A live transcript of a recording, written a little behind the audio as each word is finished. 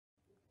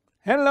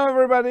Hello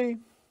everybody,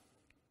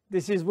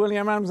 this is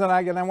William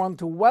Amzanag and I want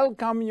to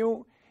welcome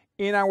you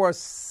in our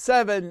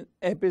 7th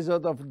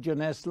episode of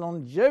Jeunesse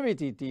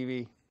Longevity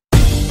TV.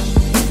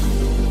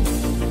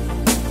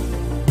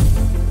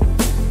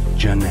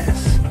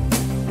 Jeunesse,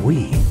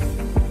 we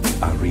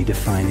are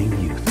redefining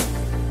youth.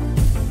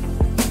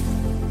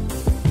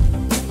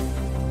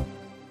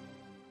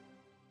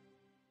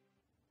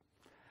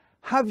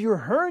 Have you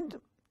heard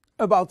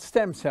about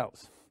stem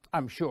cells?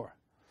 I'm sure.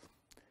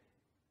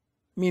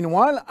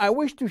 Meanwhile, I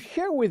wish to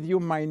share with you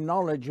my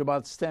knowledge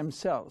about stem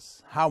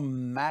cells, how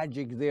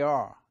magic they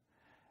are,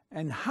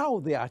 and how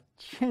they are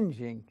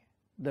changing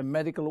the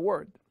medical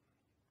world.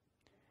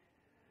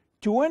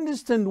 To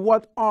understand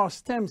what are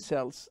stem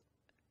cells,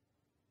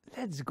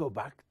 let's go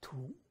back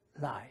to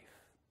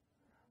life.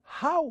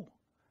 How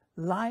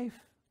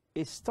life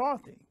is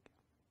starting.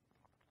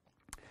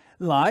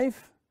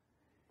 Life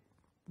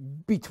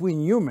between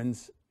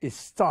humans is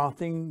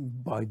starting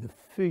by the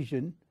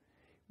fusion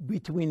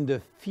between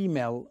the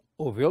female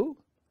ovule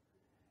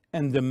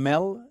and the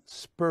male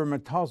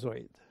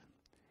spermatozoid.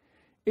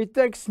 It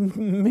takes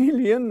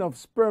millions of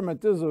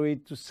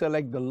spermatozoids to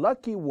select the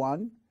lucky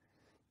one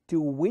to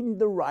win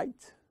the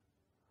right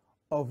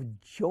of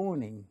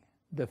joining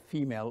the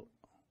female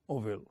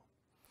ovule.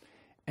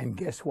 And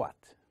guess what?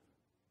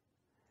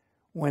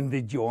 When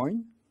they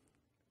join,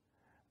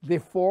 they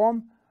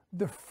form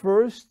the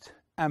first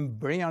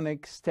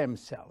embryonic stem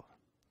cell.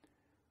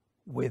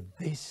 With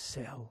this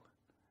cell,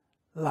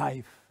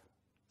 life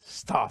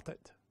started.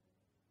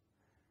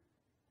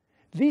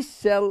 This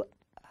cell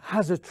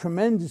has a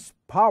tremendous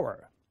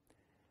power.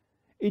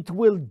 It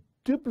will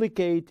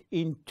duplicate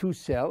in 2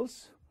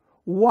 cells,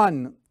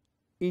 one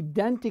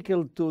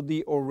identical to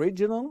the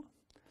original,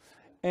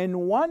 and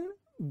one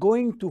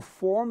going to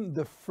form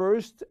the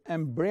first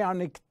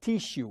embryonic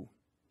tissue.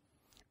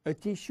 A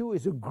tissue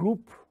is a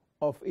group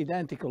of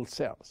identical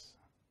cells.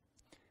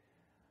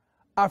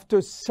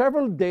 After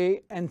several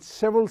days and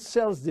several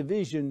cells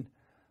division,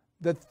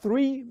 the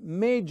 3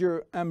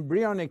 major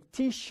embryonic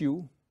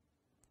tissue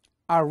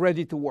are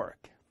ready to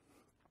work.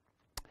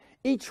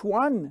 Each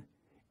one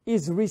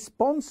is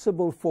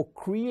responsible for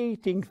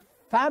creating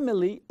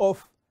family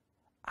of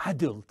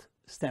adult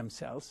stem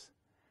cells,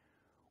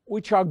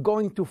 which are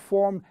going to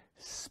form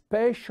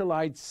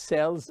specialized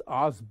cells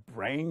as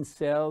brain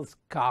cells,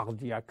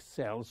 cardiac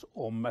cells,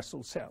 or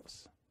muscle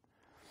cells.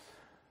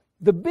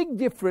 The big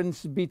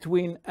difference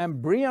between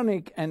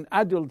embryonic and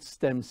adult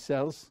stem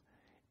cells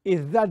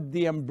is that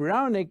the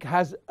embryonic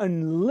has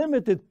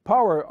unlimited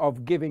power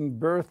of giving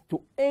birth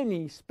to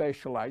any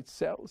specialized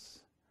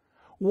cells,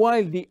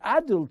 while the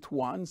adult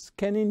ones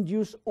can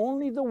induce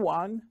only the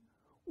one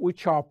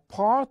which are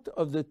part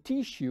of the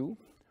tissue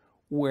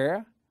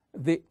where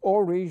they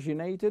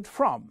originated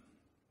from.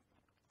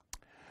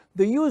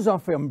 The use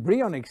of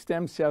embryonic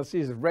stem cells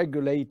is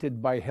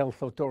regulated by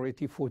health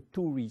authority for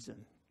 2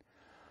 reasons.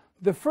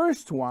 The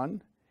first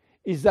one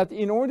is that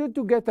in order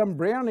to get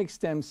embryonic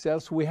stem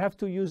cells, we have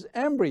to use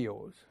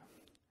embryos.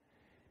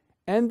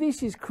 And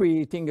this is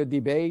creating a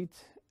debate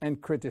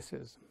and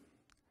criticism.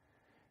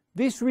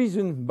 This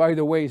reason, by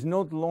the way, is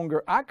no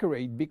longer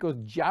accurate because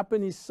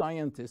Japanese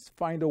scientists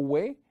find a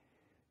way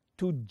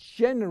to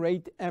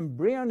generate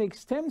embryonic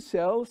stem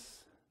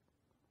cells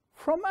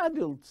from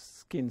adult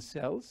skin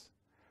cells,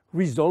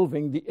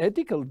 resolving the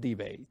ethical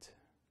debate.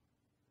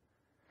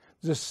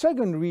 The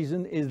second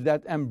reason is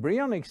that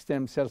embryonic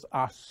stem cells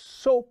are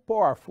so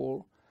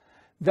powerful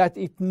that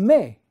it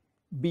may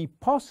be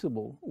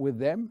possible with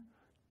them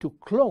to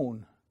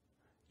clone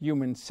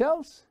human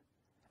cells,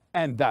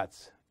 and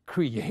that's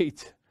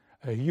create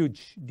a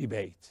huge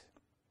debate.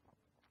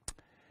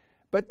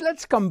 But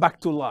let's come back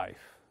to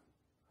life.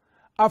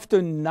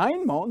 After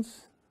 9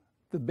 months,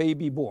 the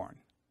baby born,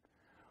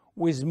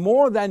 with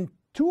more than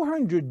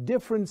 200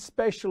 different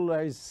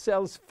specialized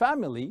cells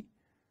family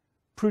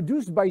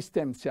produced by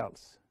stem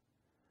cells.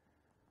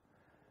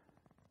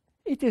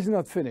 It is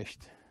not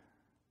finished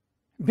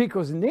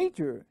because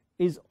nature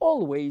is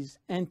always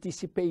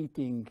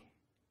anticipating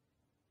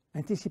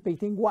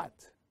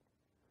what?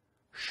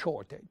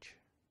 Shortage.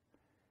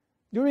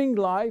 During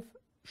life,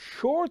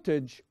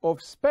 shortage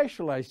of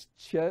specialized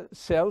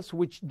cells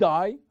which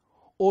die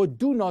or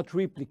do not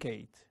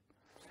replicate.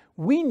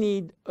 We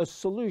need a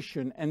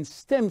solution, and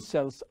stem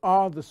cells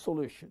are the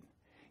solution.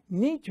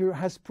 Nature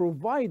has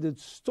provided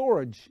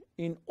storage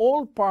in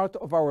all parts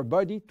of our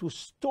body to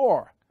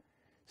store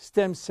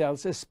stem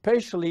cells,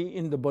 especially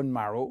in the bone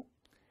marrow,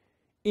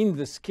 in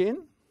the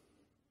skin,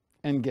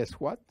 and guess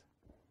what?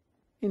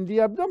 In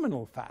the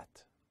abdominal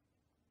fat.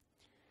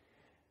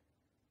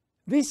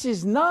 This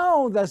is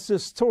now that the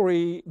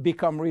story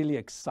becomes really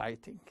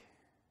exciting.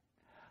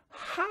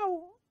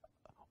 How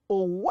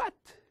or what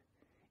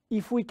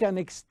if we can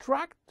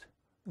extract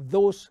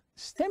those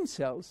stem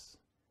cells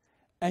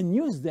and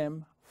use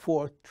them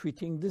for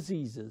treating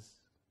diseases?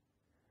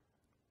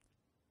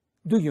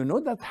 Do you know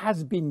that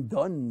has been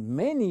done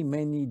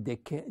many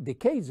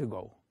decades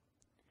ago?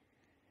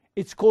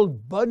 It's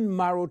called bone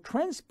marrow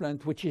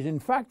transplant, which is in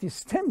fact a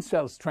stem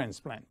cells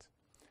transplant.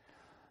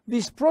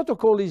 This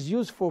protocol is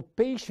used for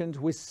patients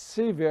with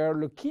severe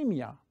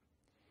leukemia,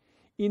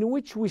 in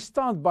which we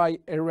start by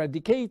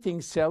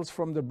eradicating cells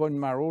from the bone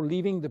marrow,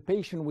 leaving the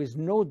patient with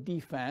no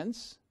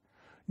defense,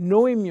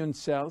 no immune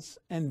cells,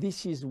 and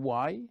this is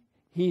why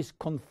he is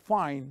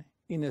confined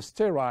in a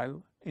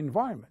sterile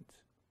environment.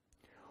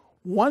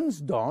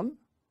 Once done,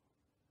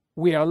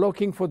 we are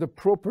looking for the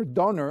proper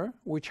donor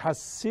which has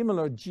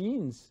similar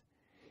genes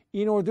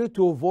in order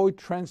to avoid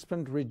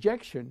transplant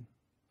rejection.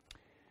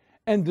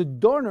 And the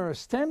donor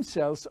stem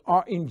cells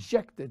are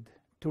injected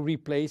to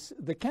replace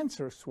the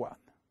cancerous one.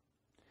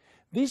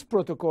 This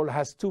protocol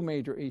has two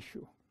major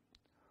issues.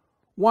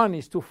 One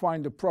is to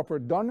find the proper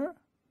donor,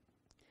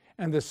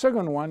 and the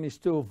second one is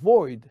to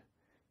avoid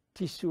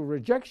tissue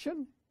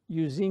rejection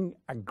using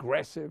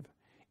aggressive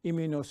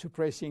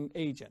immunosuppressing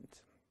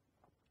agent.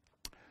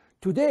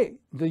 Today,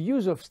 the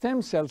use of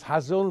stem cells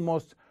has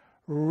almost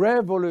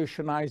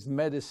revolutionized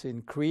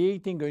medicine,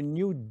 creating a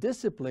new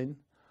discipline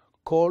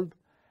called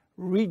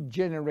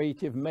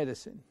regenerative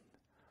medicine.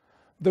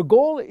 The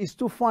goal is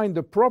to find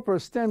the proper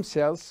stem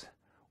cells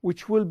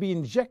which will be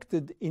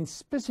injected in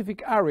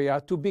specific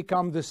area to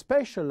become the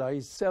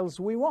specialized cells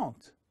we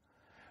want.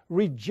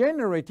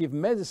 Regenerative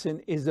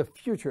medicine is the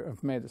future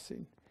of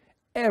medicine.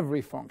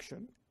 Every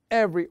function,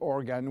 every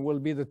organ will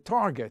be the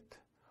target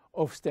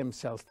of stem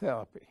cell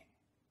therapy.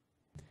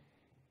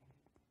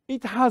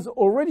 It has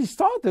already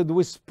started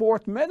with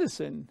sport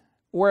medicine,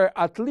 where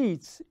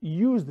athletes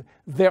used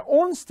their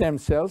own stem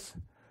cells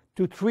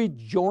to treat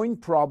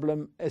joint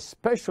problems,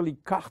 especially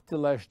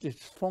cartilage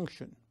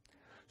dysfunction.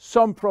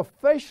 Some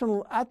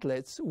professional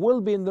athletes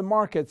will be in the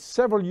market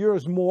several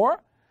years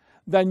more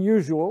than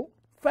usual,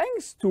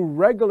 thanks to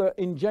regular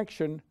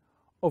injection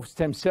of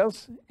stem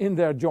cells in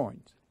their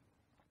joint.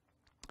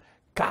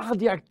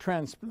 Cardiac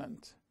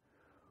transplant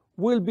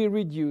will be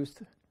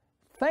reduced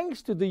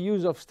thanks to the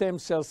use of stem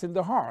cells in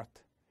the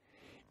heart.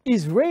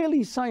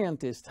 Israeli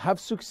scientists have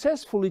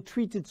successfully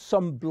treated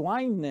some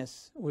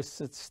blindness with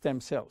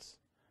stem cells.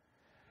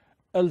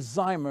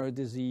 Alzheimer's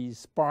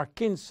disease,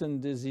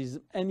 Parkinson's disease,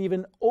 and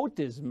even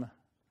autism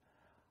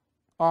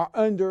are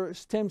under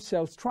stem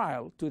cells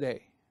trial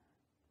today.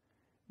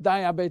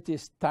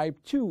 Diabetes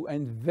type 2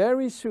 and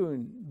very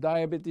soon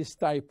diabetes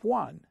type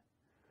 1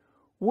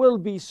 will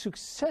be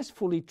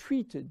successfully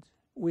treated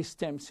with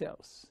stem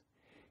cells.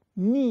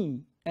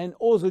 Knee and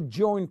other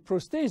joint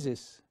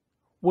prosthesis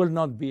will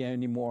not be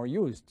anymore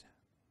used.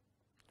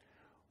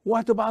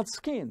 What about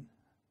skin?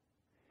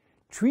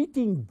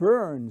 Treating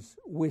burns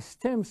with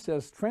stem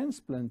cells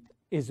transplant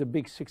is a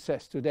big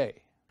success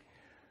today.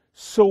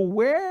 So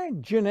where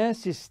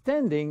Jeunesse is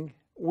standing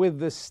with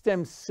the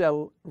stem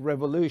cell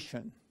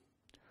revolution?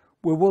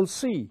 We will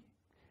see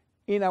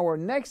in our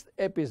next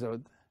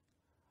episode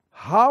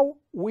how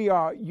we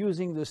are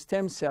using the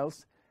stem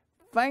cells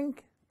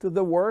thanks to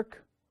the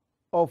work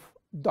of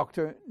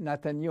Dr.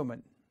 Nathan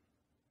Newman.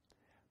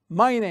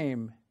 My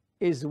name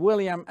is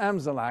William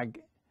Amzalag,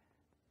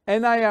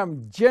 and I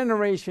am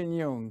Generation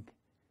Young.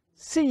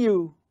 See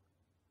you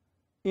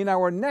in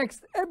our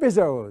next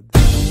episode.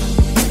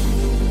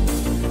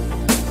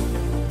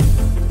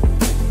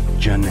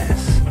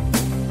 Jeunesse.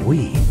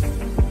 We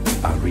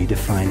are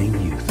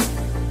redefining youth.